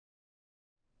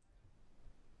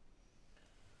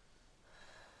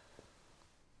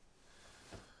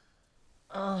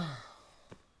Oh.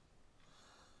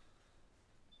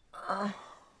 Oh.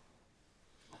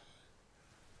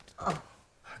 Oh.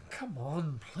 Come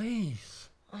on, please.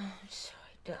 Oh, I'm sorry,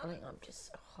 darling. I'm just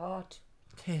so hot.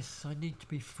 Tess, I need to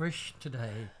be fresh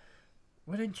today.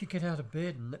 Why don't you get out of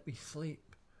bed and let me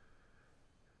sleep?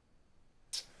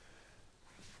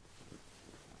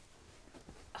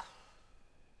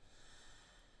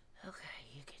 Okay,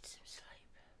 you get some sleep.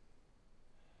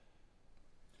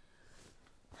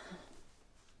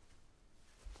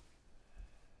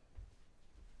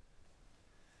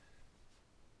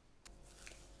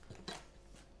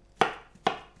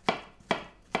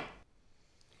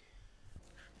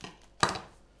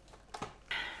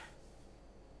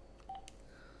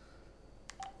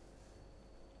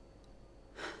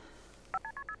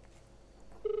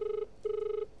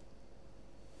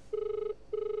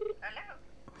 Hello?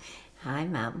 Hi,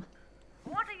 Mum.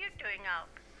 What are you doing up?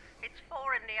 It's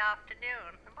 4 in the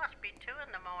afternoon. It must be 2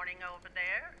 in the morning over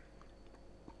there.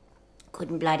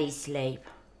 Couldn't bloody sleep.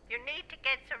 You need to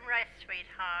get some rest,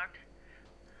 sweetheart.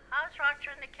 How's Roger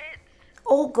and the kids?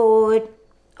 All good.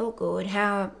 All good.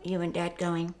 How are you and Dad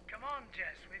going? Come on,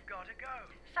 Jess, we've got to go.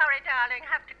 Sorry, darling,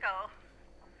 have to go.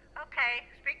 Okay,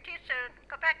 speak to you soon.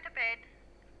 Go back to bed.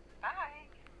 Bye.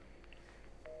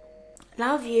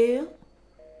 Love you.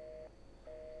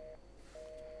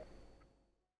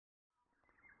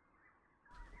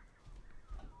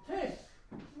 Tess!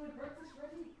 Is my breakfast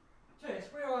ready? Tess,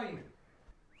 where are you?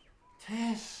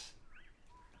 Tess!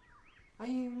 Are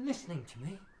you listening to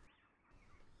me?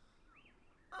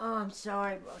 Oh, I'm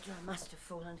sorry, Roger. I must have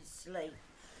fallen asleep.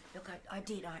 Look, I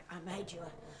did. I made you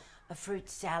a fruit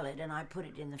salad and I put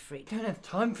it in the fridge. I don't have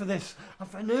time for this.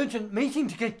 I've an urgent meeting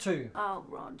to get to. Oh,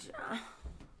 Roger.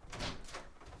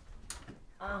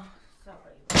 Oh,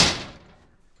 sorry.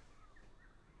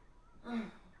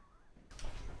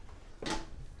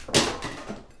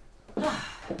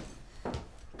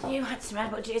 Do you want some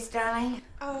apple juice, darling?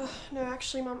 No,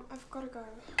 actually, Mum, I've got to go.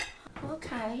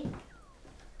 Okay.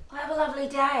 Well, have a lovely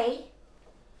day.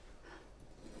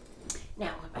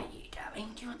 Now, what about you,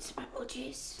 darling? Do you want some apple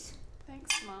juice?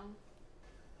 Thanks, Mum.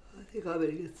 I think I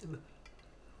better get some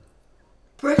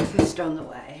breakfast on the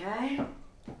way, eh?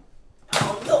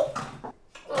 Oh, look!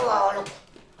 Oh, look!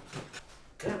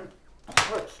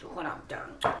 Look what I've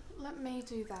done. Let me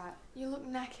do that. You look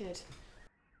knackered.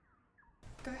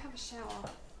 Go have a shower.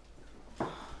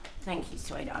 Thank you,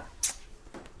 sweetheart.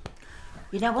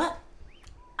 You know what?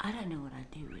 I don't know what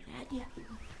I'd do without you.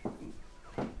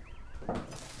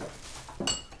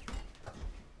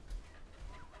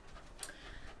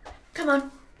 Come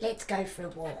on, let's go for a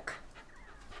walk.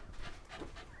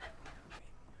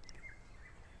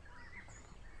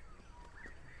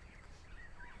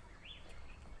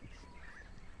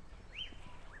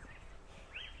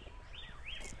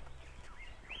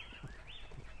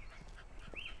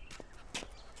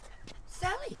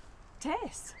 Sally,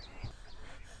 Tess,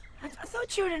 I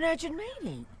thought you were at an urgent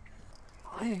meeting.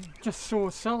 I just saw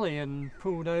Sally and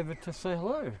pulled over to say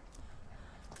hello.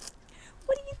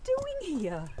 what are you doing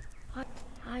here?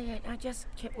 I just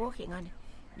kept walking. I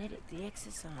needed the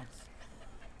exercise.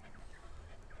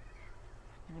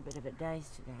 Been a bit of a daze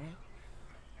today.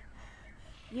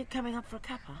 You coming up for a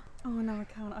cuppa? Oh no, I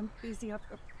can't. I'm busy. I've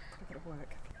got to go to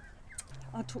work.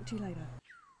 I'll talk to you later.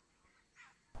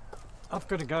 I've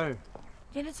got to go.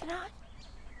 Dinner tonight?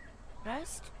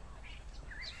 Roast?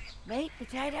 Meat?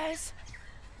 Potatoes?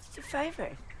 What's your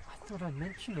favourite? I thought I'd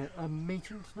mention it. A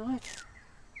meeting tonight?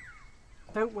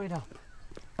 Don't wait up.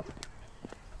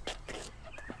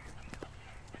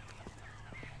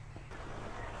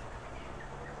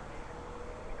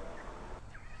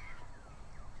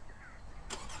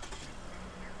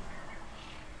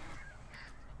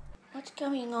 What's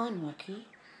going on, Rocky?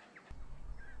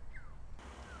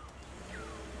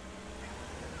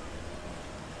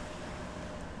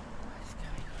 What's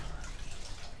going on?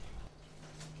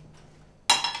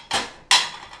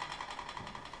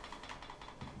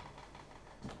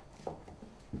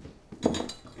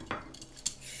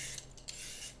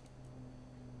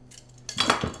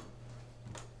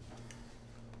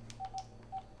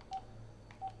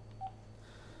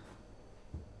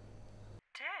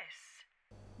 Tess?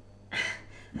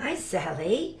 Hi,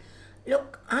 Sally.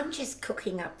 Look, I'm just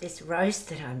cooking up this roast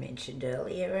that I mentioned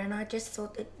earlier, and I just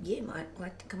thought that you might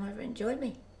like to come over and join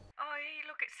me. Oh,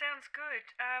 look, it sounds good.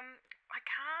 I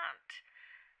can't.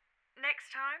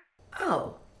 Next time?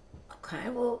 Oh, okay.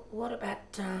 Well, what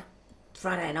about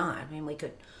Friday night? I mean, we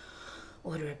could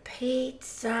order a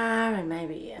pizza and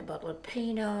maybe a bottle of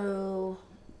Pinot. Oh,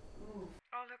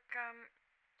 look,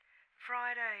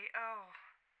 Friday. Oh,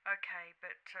 okay,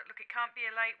 but look, it can't be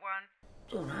a late one.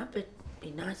 All right, but it'd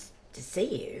be nice to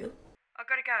see you. I've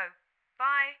got to go.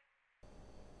 Bye.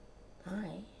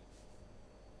 Bye.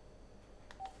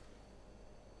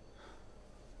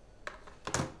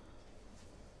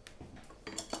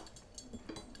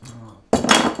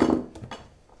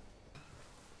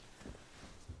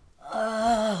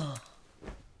 Oh.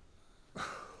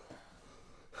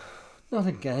 Not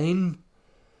again.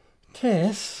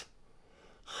 Tess,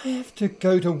 I have to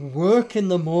go to work in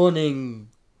the morning.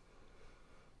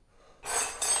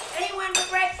 Anyone for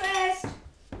breakfast?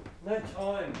 No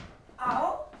time.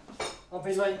 Oh, I'll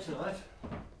be late tonight.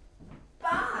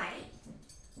 bye.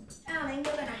 Darling,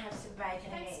 you're going to have some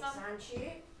bacon and Thanks, eggs, Mum. aren't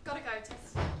you? Gotta go,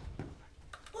 Tess.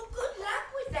 Well, good luck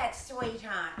with that,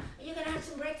 sweetheart. Are you going to have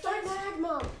some breakfast? Don't nag,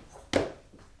 Mum.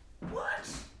 What?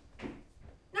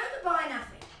 No goodbye,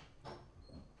 nothing.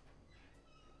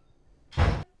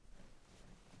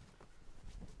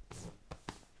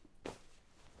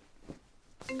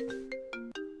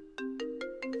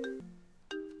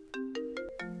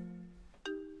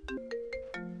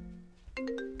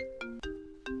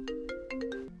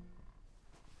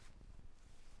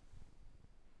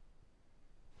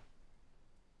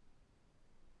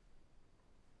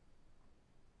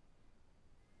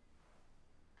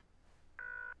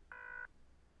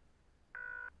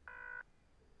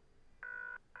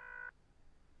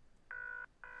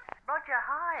 Roger,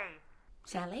 hi.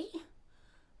 Sally?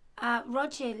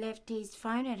 Roger left his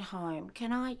phone at home.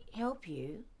 Can I help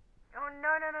you? Oh, no.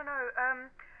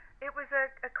 It was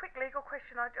a quick legal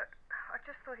question. I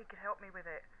just thought he could help me with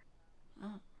it.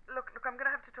 Oh. Look, I'm going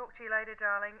to have to talk to you later,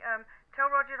 darling. Tell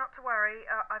Roger not to worry.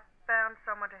 I found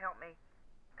someone to help me.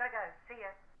 Gotta go. See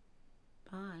ya.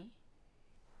 Bye.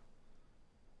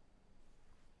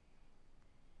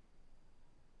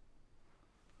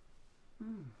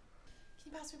 Can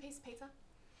you pass me a piece of pizza?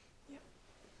 Yep.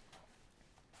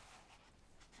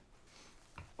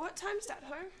 What time's Dad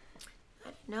home? I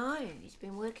don't know. He's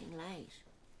been working late.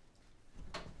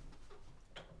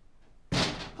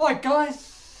 Hi,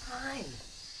 guys. Hi.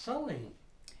 Sully.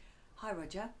 Hi,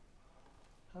 Roger.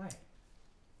 Hi.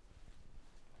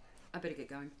 I better get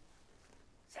going.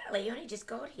 Sally, you only just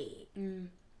got here. I'm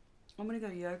going to go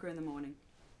to yoga in the morning.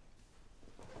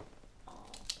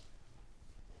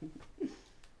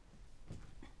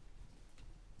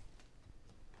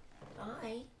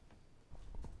 Bye.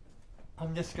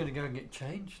 I'm just going to go and get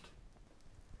changed.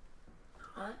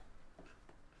 Huh?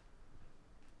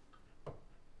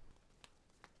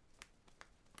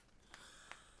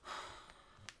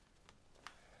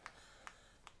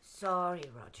 Sorry,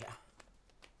 Roger.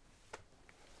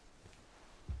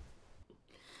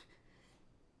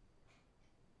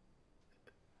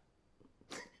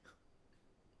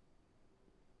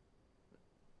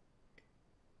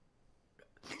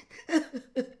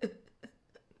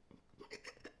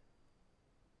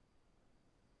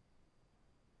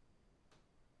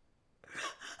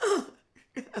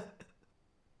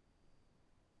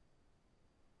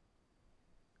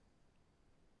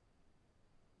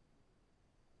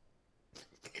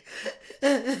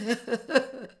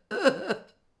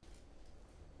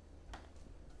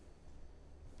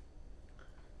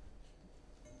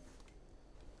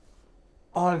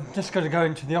 I'm just going to go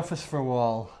into the office for a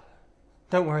while.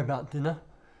 Don't worry about dinner.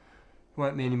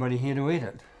 Won't be anybody here to eat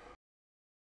it.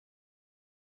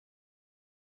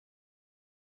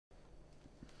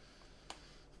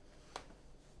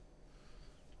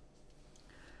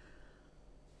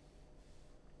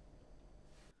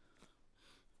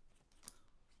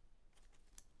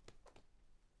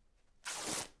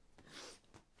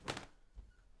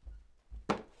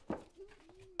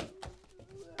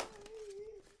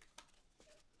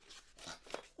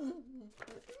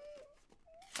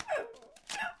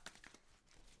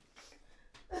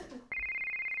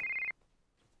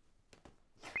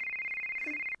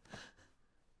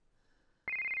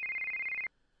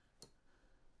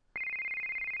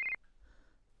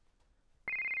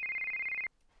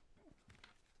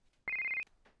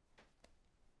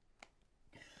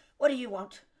 What do you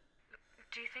want?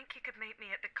 Do you think you could meet me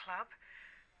at the club?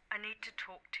 I need to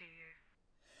talk to you.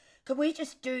 Can we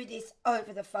just do this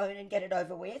over the phone and get it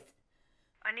over with?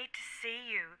 I need to see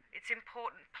you. It's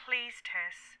important. Please,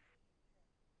 Tess.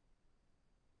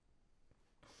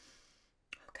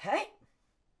 Okay.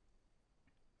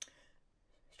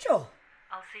 Sure.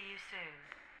 I'll see you soon.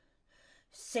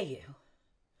 See you.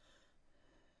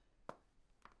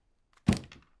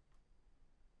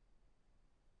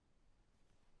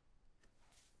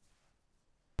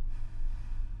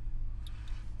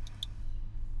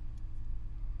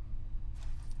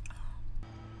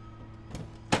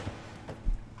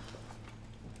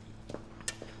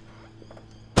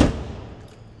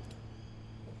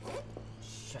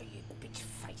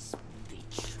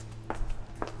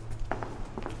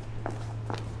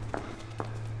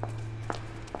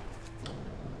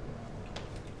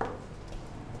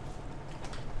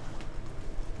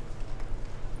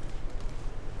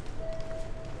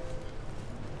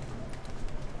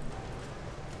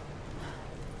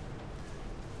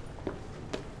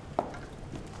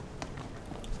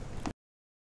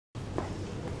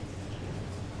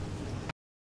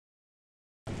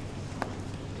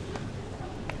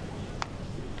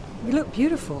 You look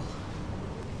beautiful.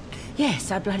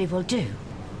 Yes, I bloody well do.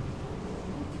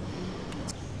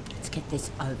 Let's get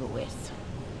this over with.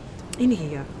 In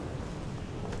here.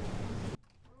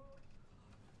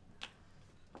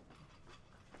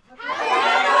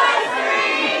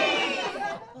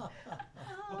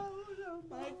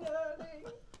 My darling,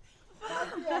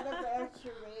 happy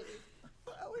anniversary.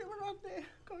 We were on there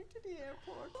going to the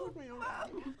airport when we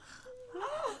arrived.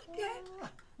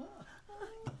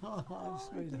 Oh,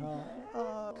 sweetheart.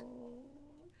 Oh.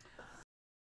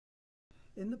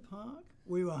 In the park,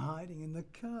 we were hiding in the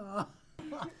car.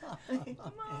 Oh, thank you,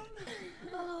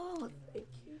 darling.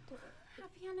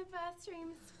 Happy anniversary,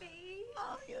 Miss B.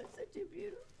 Oh, you're such a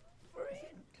beautiful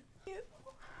friend. You're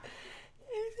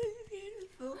such a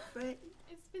beautiful friend.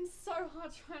 It's been so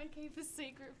hard trying to keep a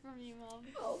secret from you, Mum.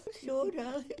 Oh, sure,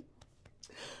 darling.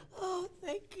 Oh,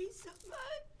 thank you so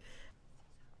much.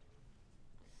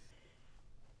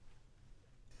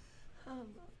 Oh,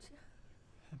 Roger.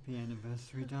 Happy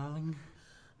anniversary, darling.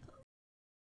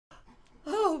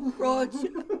 Oh,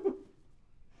 Roger.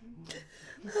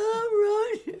 Oh,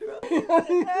 Roger.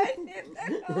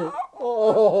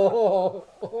 Oh.